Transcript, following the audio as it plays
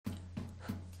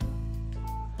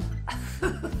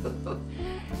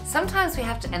Sometimes we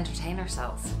have to entertain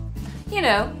ourselves, you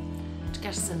know, to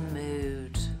get us in the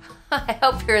mood. I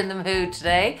hope you're in the mood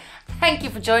today. Thank you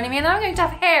for joining me, and I'm going to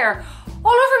have hair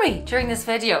all over me during this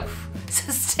video,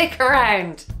 so stick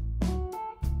around.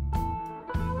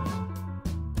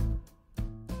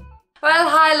 Well,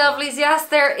 hi lovelies. Yes,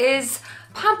 there is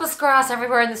pampas grass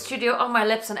everywhere in the studio, on my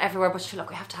lips and everywhere, but look,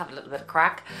 we have to have a little bit of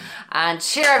crack and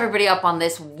cheer everybody up on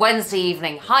this Wednesday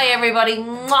evening. Hi everybody,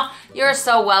 mwah, you're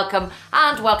so welcome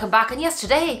and welcome back. And yes,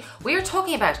 today we are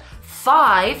talking about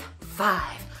five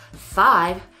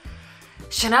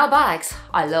Chanel bags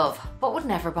I love but would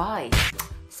never buy.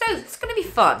 So it's going to be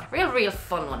fun, real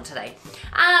fun one today.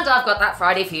 And I've got that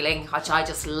Friday feeling, which I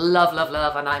just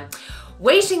love, and I'm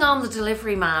waiting on the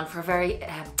delivery man for a very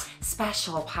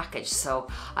special package. So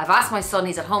I've asked my son,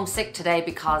 he's at home sick today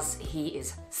because he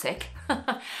is sick.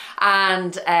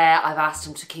 And I've asked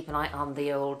him to keep an eye on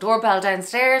the old doorbell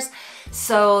downstairs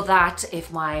so that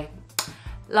if my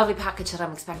lovely package that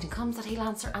I'm expecting comes, that he'll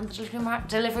answer and the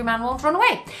delivery man won't run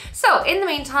away. So in the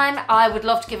meantime, I would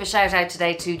love to give a shout out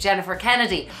today to Jennifer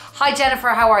Kennedy. Hi Jennifer,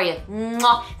 how are you?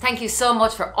 Mwah. Thank you so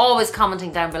much for always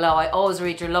commenting down below. I always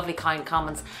read your lovely kind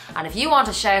comments. And if you want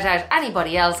to shout out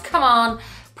anybody else, come on,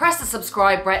 press the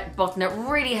subscribe button. It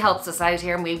really helps us out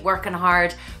here and we're working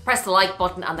hard. Press the like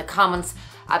button and the comments.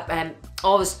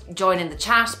 Always join in the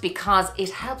chat because it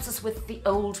helps us with the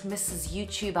old Mrs.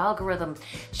 YouTube algorithm.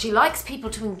 She likes people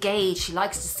to engage. She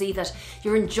likes to see that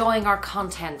you're enjoying our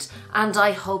content, and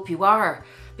I hope you are,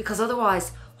 because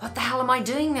otherwise, what the hell am I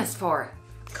doing this for?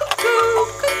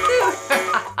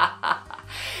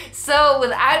 So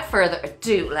without further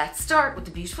ado, let's start with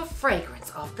the beautiful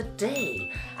fragrance of the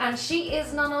day. And she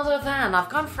is none other than, I've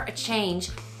gone for a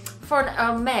change for an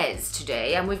Hermes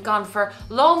today, and we've gone for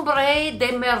L'Ombre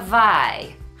de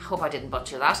Merveille. Hope I didn't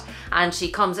butcher that. And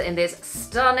she comes in this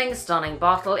stunning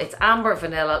bottle. It's amber,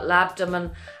 vanilla,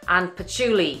 labdamen and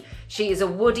patchouli. She is a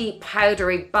woody,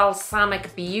 powdery,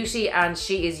 balsamic beauty, and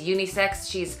she is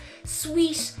unisex. She's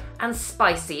sweet and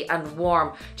spicy and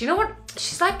warm. Do you know what?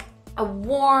 She's like a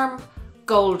warm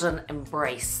golden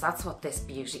embrace. That's what this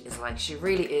beauty is like. She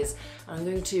really is. And I'm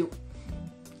going to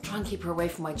try and keep her away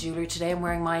from my jewellery today. I'm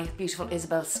wearing my beautiful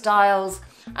Isabel Styles,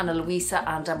 Ana Luisa,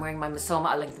 and I'm wearing my Missoma.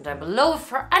 I'll link them down below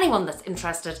for anyone that's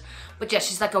interested. But yeah,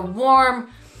 she's like a warm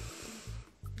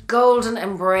golden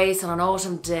embrace on an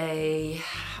autumn day.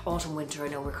 Autumn, winter, I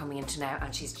know we're coming into now,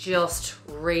 and she's just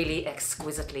really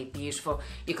exquisitely beautiful.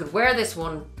 You could wear this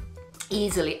one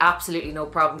easily, absolutely no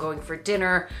problem, going for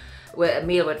dinner, with a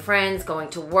meal with friends, going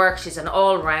to work. She's an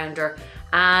all-rounder.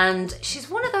 And she's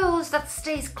one of those that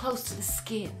stays close to the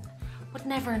skin, but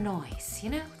never annoys, you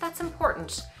know? That's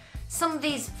important. Some of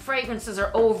these fragrances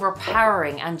are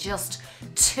overpowering and just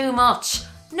too much.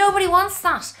 Nobody wants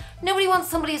that. Nobody wants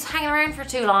somebody who's hanging around for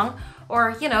too long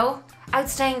or, you know,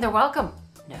 outstaying their welcome.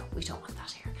 No, we don't want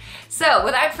that here. So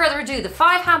without further ado, the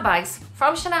 5 handbags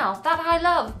from Chanel that I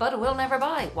love but will never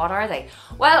buy. What are they?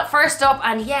 Well, first up,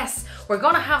 and yes, we're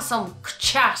gonna have some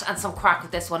chat and some crack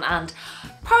with this one, and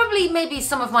probably maybe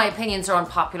some of my opinions are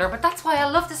unpopular, but that's why I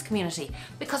love this community,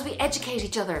 because we educate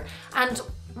each other and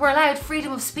we're allowed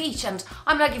freedom of speech, and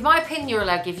I'm allowed to give my opinion, you're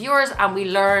allowed to give yours, and we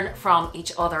learn from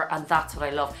each other, and that's what I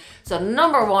love. So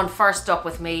number one, first up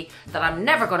with me, that I'm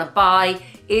never gonna buy,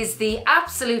 is the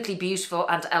absolutely beautiful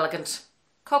and elegant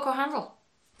Coco handle.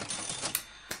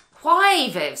 Why,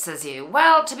 Viv, says you?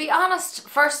 Well, to be honest,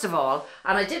 first of all,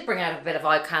 and I did bring out a bit of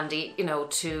eye candy, you know,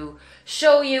 to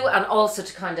show you and also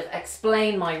to kind of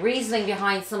explain my reasoning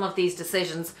behind some of these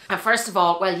decisions. And first of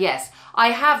all, well, yes, I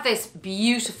have this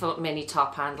beautiful mini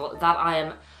top handle that I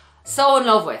am so in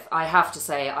love with. I have to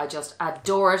say, I just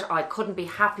adore it. I couldn't be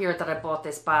happier that I bought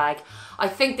this bag. I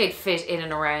think they'd fit in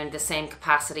and around the same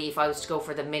capacity if I was to go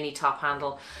for the mini top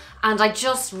handle. And I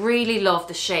just really love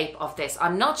the shape of this.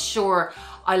 I'm not sure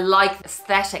I like the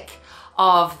aesthetic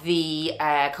of the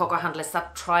Coco handle. It's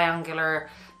that triangular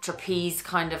trapeze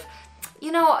kind of,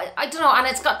 you know, I don't know. And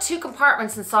it's got 2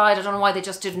 compartments inside. I don't know why they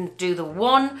just didn't do the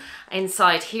one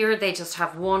inside here. They just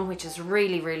have one, which is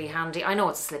really handy. I know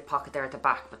it's a slip pocket there at the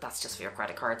back, but that's just for your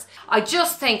credit cards. I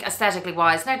just think aesthetically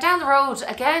wise. Now down the road,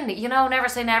 again, you know, never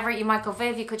say never. You might go,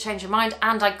 Viv, you could change your mind,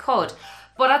 and I could.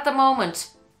 But at the moment,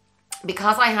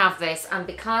 because I have this and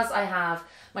because I have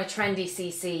my trendy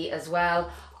CC as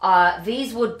well,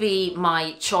 These would be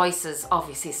my choices.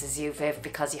 Obviously this is you, Viv,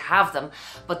 because you have them,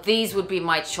 but these would be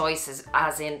my choices,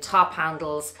 as in top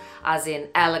handles, as in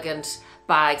elegant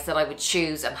bags that I would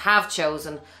choose and have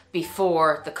chosen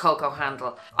before the cocoa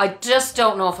handle. I just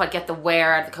don't know if I'd get the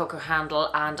wear out of the cocoa handle,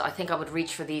 and I think I would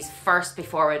reach for these first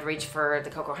before I'd reach for the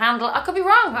cocoa handle. I could be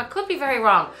wrong, I could be very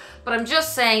wrong, but I'm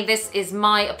just saying this is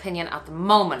my opinion at the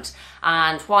moment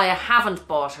and why I haven't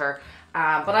bought her.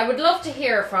 But I would love to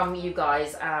hear from you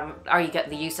guys. Are you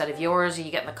getting the use out of yours? Are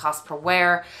you getting the cost per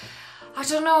wear? I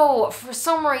don't know, for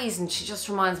some reason she just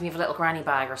reminds me of a little granny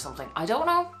bag or something. I don't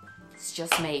know. It's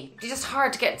just me. It's just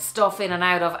hard to get stuff in and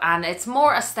out of, and it's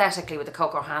more aesthetically with the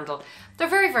cocoa handle. They're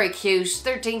very, very cute.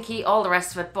 They're dinky, all the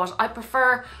rest of it, but I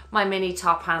prefer my mini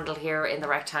top handle here in the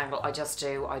rectangle. I just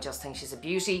do. I just think she's a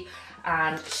beauty.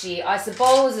 And she, I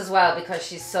suppose as well, because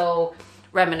she's so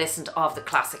reminiscent of the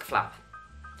classic flap.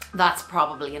 That's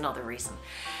probably another reason.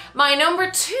 My number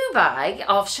 2 bag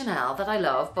of Chanel that I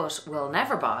love but will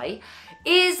never buy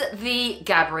is the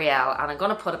Gabrielle, and I'm going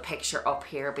to put a picture up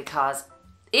here because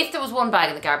if there was one bag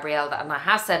in the Gabrielle that, and I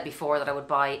have said before that I would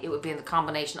buy, it would be in the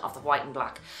combination of the white and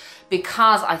black,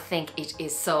 because I think it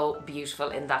is so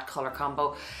beautiful in that color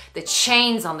combo. The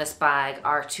chains on this bag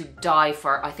are to die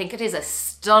for. I think it is a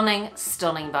stunning,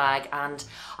 stunning bag, and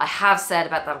I have said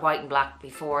about that white and black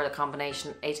before, the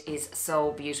combination, it is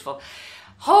so beautiful.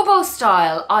 Hobo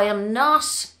style, I'm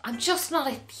just not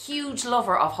a huge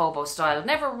lover of hobo style.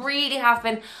 Never really have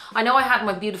been. I know I had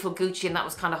my beautiful Gucci and that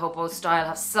was kind of hobo style.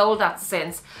 Have sold that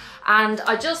since. And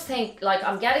I just think like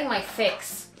I'm getting my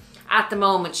fix at the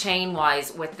moment chain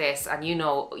wise with this. And you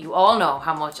all know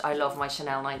how much I love my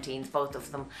Chanel 19s, both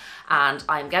of them. And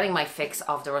I'm getting my fix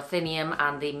of the ruthenium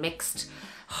and the mixed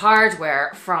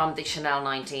hardware from the Chanel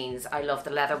 19s. I love the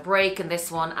leather break in this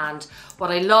one, and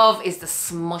what I love is the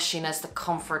smushiness, the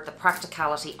comfort, the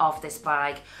practicality of this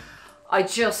bag. I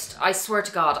swear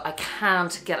to God, I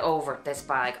can't get over this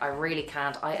bag. I really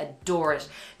can't. I adore it.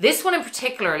 This one in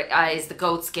particular is the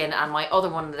goat skin, and my other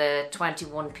one, the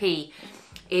 21P,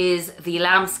 is the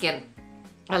lamb skin.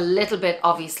 A little bit,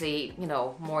 obviously, you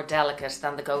know, more delicate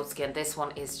than the goat skin. This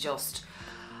one is just,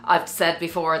 I've said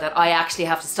before that I actually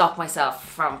have to stop myself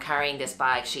from carrying this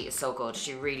bag. She is so good.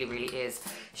 She really, really is.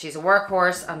 She's a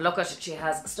workhorse, and look at it. She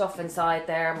has stuff inside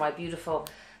there. My beautiful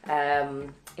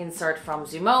insert from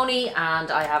Zumoni,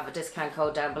 and I have a discount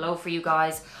code down below for you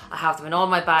guys. I have them in all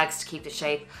my bags to keep the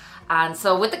shape. And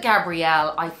so with the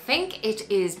Gabrielle, I think it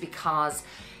is because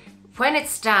when it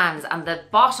stands and the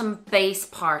bottom base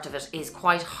part of it is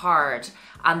quite hard,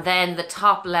 and then the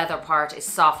top leather part is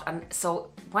soft, and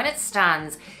so when it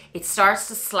stands, it starts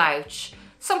to slouch.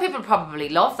 Some people probably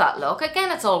love that look.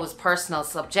 Again, it's always personal,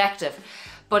 subjective,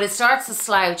 but it starts to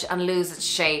slouch and lose its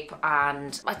shape.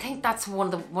 And I think that's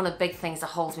one of the big things that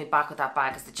holds me back with that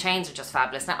bag, is the chains are just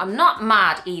fabulous. Now, I'm not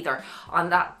mad either on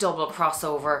that double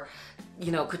crossover,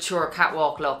 you know, couture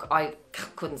catwalk look. I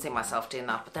couldn't see myself doing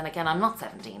that. But then again, I'm not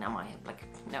 17, am I? Like,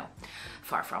 no.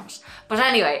 Far from it. But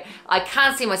anyway, I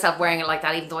can't see myself wearing it like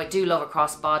that, even though I do love a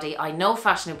crossbody. I know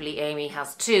Fashionably Amy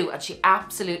has 2, and she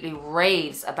absolutely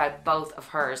raves about both of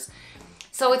hers.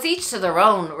 So it's each to their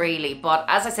own, really. But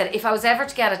as I said, if I was ever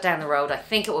to get it down the road, I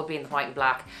think it would be in the white and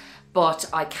black. But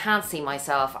I can't see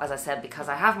myself, as I said, because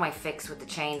I have my fix with the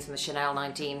chains from the Chanel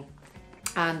 19.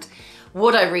 And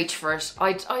would I reach for it?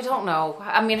 I don't know.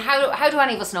 I mean, how do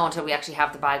any of us know until we actually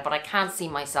have the bag? But I can't see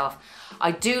myself.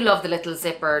 I do love the little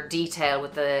zipper detail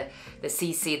with the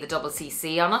CC, the double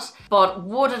CC on it. But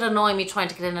would it annoy me trying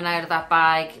to get in and out of that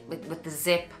bag with the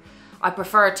zip? I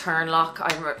prefer a turn lock.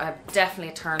 I'm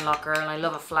definitely a turn lock girl, and I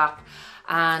love a flap.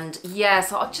 And yeah,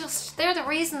 so they're the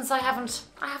reasons I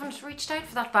haven't reached out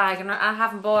for that bag, and I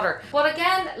haven't bought her. But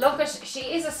again, look at, she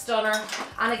is a stunner.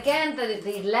 And again,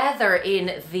 the leather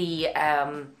in the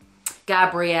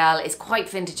Gabrielle is quite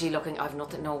vintagey looking. I've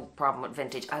no problem with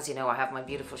vintage. As you know, I have my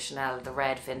beautiful Chanel, the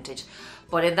red vintage.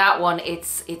 But in that one,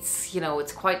 it's you know,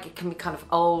 it can be kind of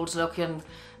old looking,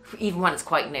 even when it's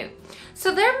quite new.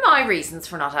 So they're my reasons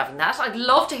for not having that. I'd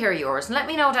love to hear yours, and let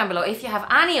me know down below if you have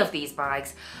any of these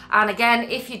bags. And again,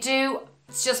 if you do,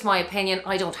 it's just my opinion.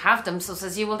 I don't have them, so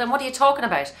says you, well then what are you talking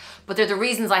about? But they're the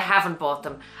reasons I haven't bought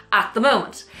them at the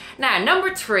moment. Now,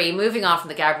 number 3, moving on from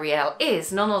the Gabrielle,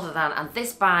 is none other than, and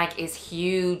this bag is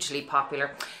hugely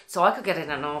popular, so I could get in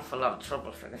an awful lot of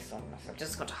trouble for this one. I'm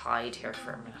just going to hide here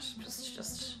for a minute.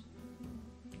 Just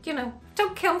you know,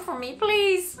 don't come for me,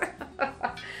 please.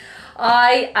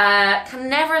 I can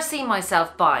never see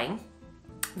myself buying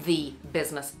the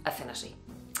Business Affinity.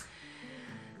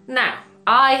 Now,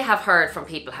 I have heard from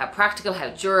people how practical, how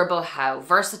durable, how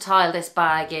versatile this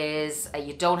bag is.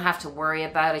 You don't have to worry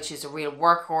about it. She's a real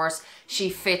workhorse. She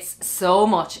fits so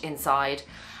much inside.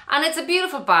 And it's a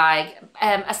beautiful bag.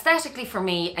 Aesthetically for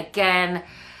me, again,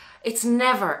 it's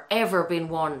never ever been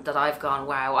one that I've gone,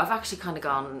 wow. I've actually kind of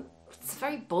gone, it's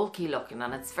very bulky looking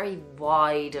and it's very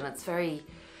wide and it's very,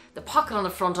 the pocket on the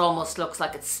front almost looks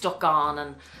like it's stuck on.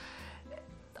 And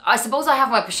I suppose I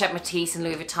have my Pochette Métis and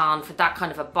Louis Vuitton for that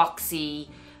kind of a boxy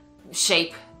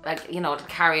shape, like, you know, to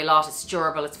carry a lot. It's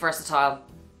durable, it's versatile.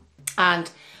 And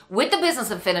with the Business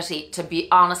Infinity, to be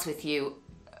honest with you,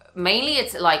 mainly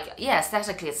it's like, yeah,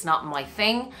 aesthetically it's not my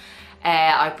thing.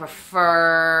 I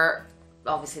prefer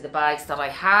obviously the bags that I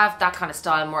have, that kind of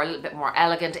style, a little bit more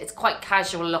elegant. It's quite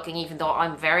casual looking, even though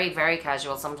I'm very, very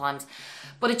casual sometimes.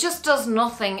 But it just does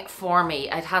nothing for me.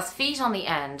 It has feet on the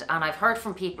end, and I've heard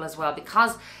from people as well,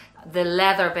 because the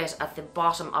leather bit at the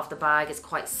bottom of the bag is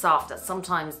quite soft, that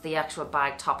sometimes the actual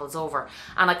bag topples over.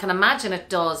 And I can imagine it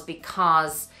does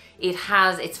because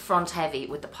it's front heavy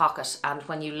with the pocket, and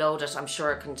when you load it, I'm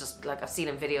sure it can just, like I've seen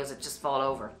in videos, it just fall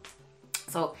over.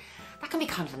 So that can be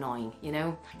kind of annoying, you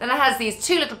know. Then it has these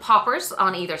two little poppers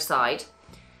on either side.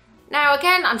 Now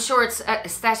again, I'm sure it's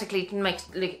aesthetically,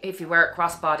 if you wear it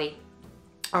crossbody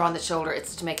or on the shoulder,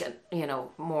 it's to make it, you know,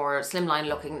 more slimline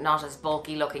looking, not as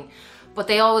bulky looking. But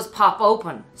they always pop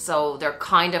open, so they're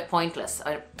kind of pointless.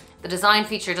 The design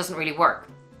feature doesn't really work,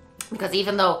 because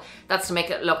even though that's to make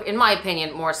it look, in my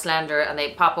opinion, more slender and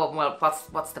they pop open, well,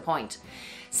 what's the point?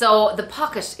 So the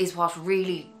pocket is what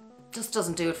really just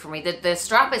doesn't do it for me. The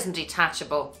strap isn't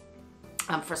detachable.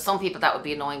 For some people that would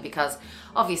be annoying, because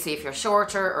obviously if you're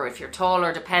shorter or if you're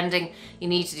taller, depending, you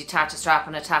need to detach a strap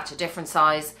and attach a different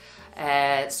size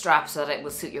strap so that it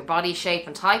will suit your body shape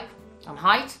and type and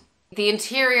height. The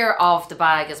interior of the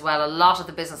bag as well, a lot of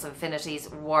the Business Infinities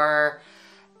were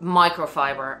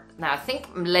microfiber. Now I think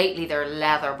lately they're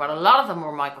leather, but a lot of them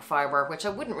were microfiber, which I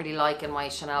wouldn't really like in my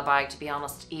Chanel bag, to be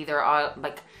honest, either.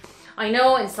 I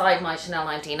know inside my Chanel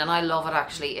 19, and I love it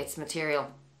actually, it's material,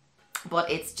 but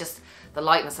it's just the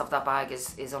lightness of that bag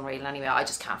is unreal anyway. I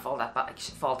just can't fault that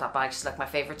bag. She's like my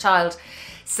favorite child.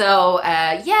 So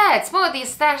yeah, it's more the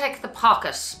aesthetic, the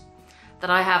pocket, that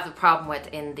I have the problem with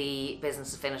in the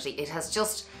Business Infinity. It has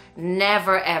just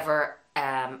never ever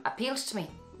appealed to me.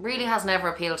 Really has never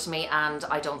appealed to me, and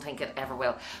I don't think it ever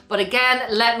will. But again,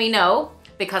 let me know,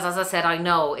 because as I said, I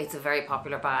know it's a very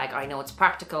popular bag. I know it's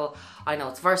practical, I know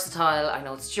it's versatile, I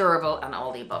know it's durable, and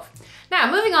all the above.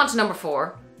 Now, moving on to number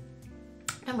 4.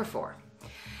 Number 4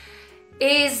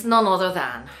 is none other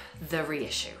than the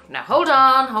reissue. Now, hold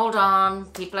on.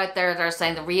 People out there that are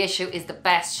saying the reissue is the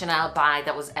best Chanel bag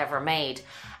that was ever made.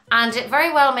 And it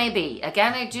very well may be.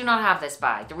 Again, I do not have this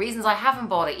bag. The reasons I haven't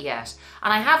bought it yet,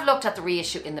 and I have looked at the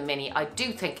reissue in the mini, I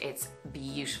do think it's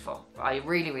beautiful. I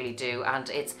really, really do. And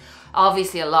it's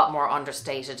obviously a lot more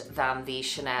understated than the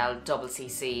Chanel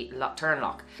CC turn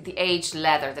lock. The aged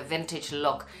leather, the vintage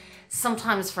look,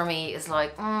 sometimes for me is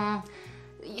like,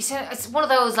 you see, it's one of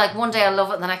those, like, one day I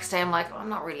love it and the next day I'm like, oh, I'm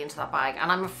not really into that bag.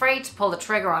 And I'm afraid to pull the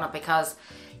trigger on it, because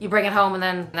you bring it home and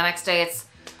then the next day it's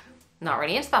not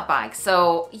really into that bag.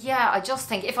 So yeah, I just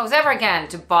think if I was ever again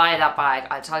to buy that bag,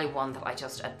 I'll tell you one that I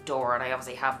just adore, and I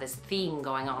obviously have this theme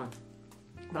going on,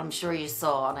 but I'm sure you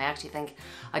saw, and I actually think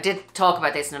I did talk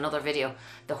about this in another video,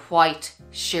 the white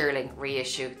shearling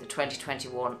reissue, the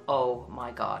 2021. Oh my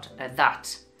God, now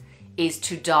that is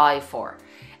to die for.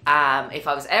 If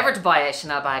I was ever to buy a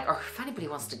Chanel bag, or if anybody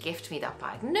wants to gift me that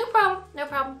bag, no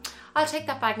problem, I'll take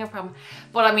that bag, no problem.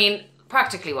 But I mean,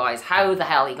 practically wise, how the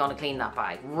hell are you going to clean that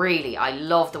bag? Really, I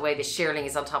love the way the shearling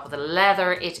is on top of the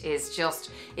leather. It is just,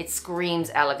 it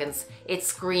screams elegance. It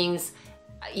screams,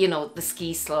 you know, the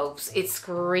ski slopes. It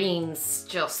screams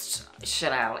just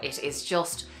Chanel. It is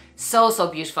just so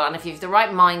beautiful. And if you have the right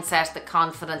mindset, the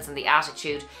confidence and the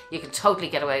attitude, you can totally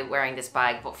get away wearing this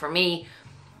bag. But for me,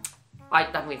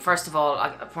 I mean, first of all,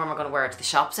 where am I going to wear it to the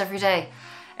shops every day?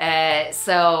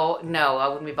 So no, I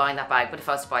wouldn't be buying that bag, but if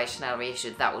I was to buy a Chanel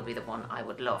reissue, that would be the one I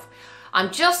would love.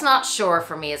 I'm just not sure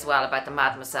for me as well about the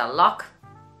Mademoiselle lock.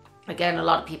 Again, a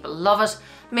lot of people love it.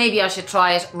 Maybe I should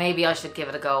try it, maybe I should give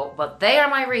it a go, but they are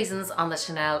my reasons on the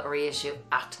Chanel reissue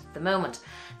at the moment.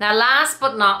 Now, last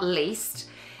but not least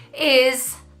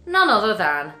is none other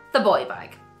than the boy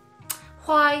bag.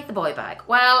 Why the boy bag?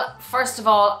 Well, first of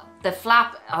all, the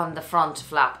flap on the front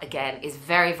flap again is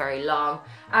very long,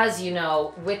 As you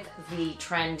know, with the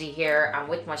trendy here and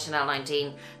with my Chanel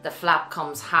 19, the flap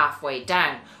comes halfway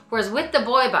down. Whereas with the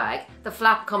boy bag, the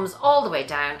flap comes all the way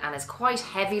down and is quite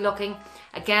heavy looking.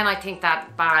 Again, I think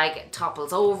that bag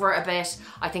topples over a bit.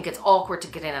 I think it's awkward to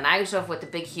get in and out of with the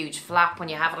big huge flap when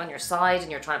you have it on your side and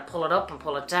you're trying to pull it up and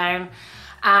pull it down.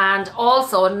 And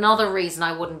also another reason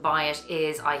I wouldn't buy it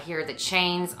is I hear the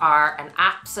chains are an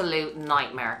absolute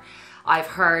nightmare. I've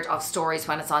heard of stories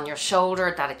when it's on your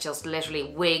shoulder that it just literally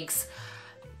wigs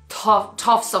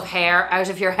tufts of hair out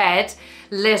of your head,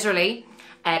 literally.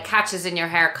 Catches in your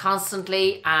hair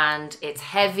constantly, and it's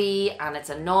heavy and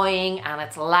it's annoying and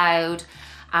it's loud,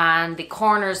 and the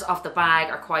corners of the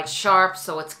bag are quite sharp,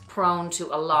 so it's prone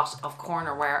to a lot of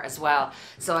corner wear as well.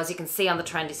 So as you can see on the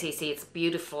Trendy CC, it's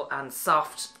beautiful and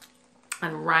soft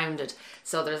and rounded,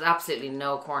 so there's absolutely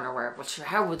no corner wear. But sure,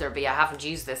 how would there be? I haven't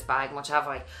used this bag much, have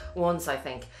I? Once, I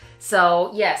think.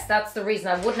 So yes, that's the reason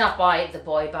I would not buy the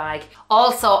boy bag.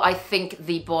 Also, I think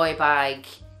the boy bag,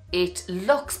 it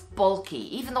looks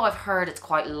bulky, even though I've heard it's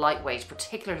quite lightweight,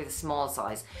 particularly the small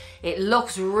size. It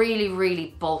looks really,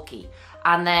 really bulky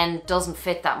and then doesn't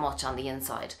fit that much on the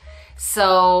inside.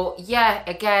 So yeah,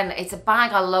 again, it's a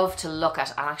bag I love to look at,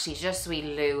 and actually Just Sweet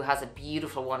Lou has a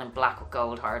beautiful one in black with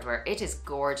gold hardware. It is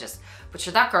gorgeous, but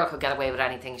sure, that girl could get away with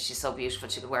anything. She's so beautiful,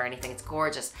 she could wear anything. It's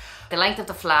gorgeous. The length of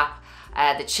the flap,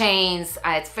 the chains,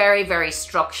 it's very, very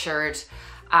structured,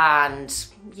 and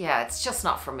yeah, it's just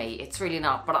not for me. It's really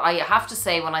not. But I have to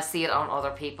say, when I see it on other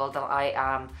people, that I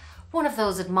am one of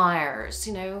those admirers,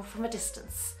 you know, from a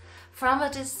distance. From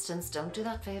a distance. Don't do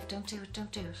that, Viv. Don't do it.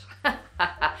 Don't do it.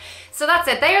 So that's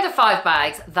it. They are the 5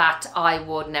 bags that I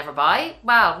would never buy.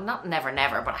 Well, not never,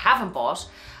 but I haven't bought.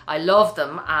 I love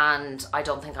them and I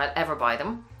don't think I'll ever buy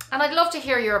them. And I'd love to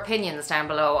hear your opinions down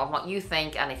below on what you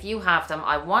think. And if you have them,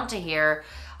 I want to hear.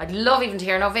 I'd love even to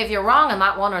hear, no, Viv, you're wrong on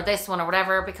that one or this one or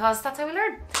whatever, because that's how we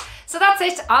learn. So that's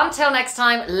it. Until next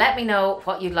time, let me know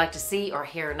what you'd like to see or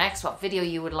hear next, what video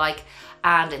you would like.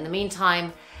 And in the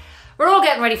meantime, we're all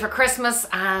getting ready for Christmas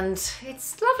and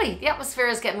it's lovely. The atmosphere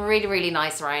is getting really, really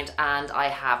nice around, and I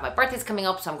have my birthday's coming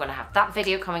up, so I'm going to have that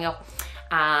video coming up,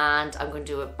 and I'm going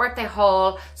to do a birthday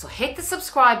haul. So hit the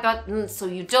subscribe button so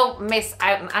you don't miss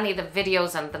out on any of the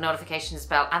videos and the notifications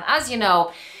bell. And as you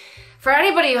know, for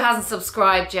anybody who hasn't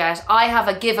subscribed yet, I have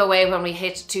a giveaway when we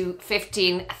hit to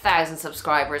 15,000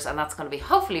 subscribers, and that's going to be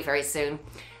hopefully very soon,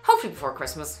 hopefully before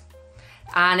Christmas.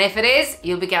 And if it is,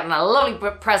 you'll be getting a lovely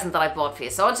present that I bought for you.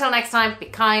 So until next time, be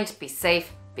kind, be safe,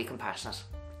 be compassionate.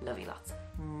 Love you lots.